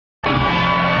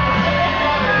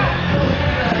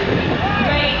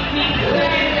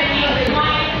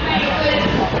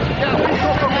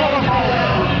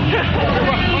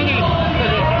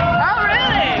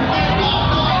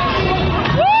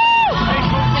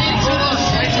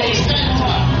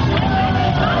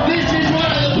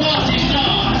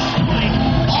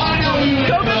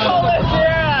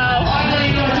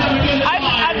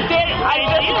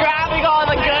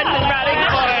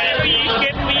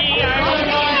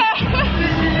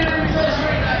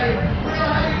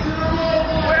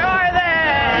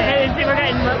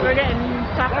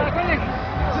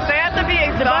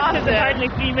buses are hardly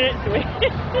 3 minutes away.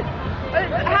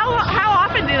 How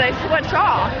often do they switch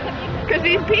off? Because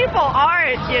these people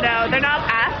aren't, you know, they're not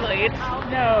athletes.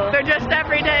 No. They're just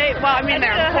everyday, well, I mean,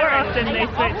 they're important. Often they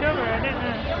switch over, I don't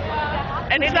know.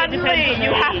 And maybe suddenly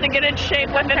you have to get in shape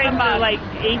within the Sometimes month. they're like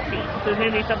 80, so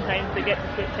maybe sometimes they get to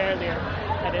switch earlier.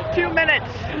 2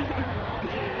 minutes.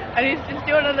 And he's just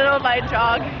doing a little light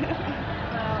jog.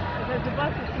 Because the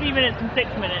bus is 3 minutes and 6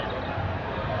 minutes.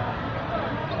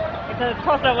 It's a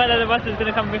toss-up whether the bus is going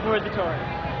to come before the torch.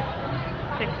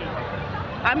 60.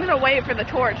 I'm going to wait for the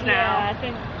torch now. Yeah, I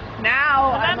think.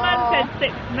 Now Well, that I'm man all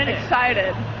said 6 minutes.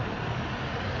 excited.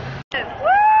 Woo!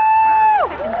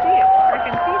 I can see it. I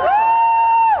can see the torch.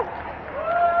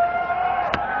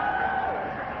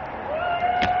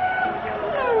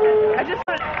 I just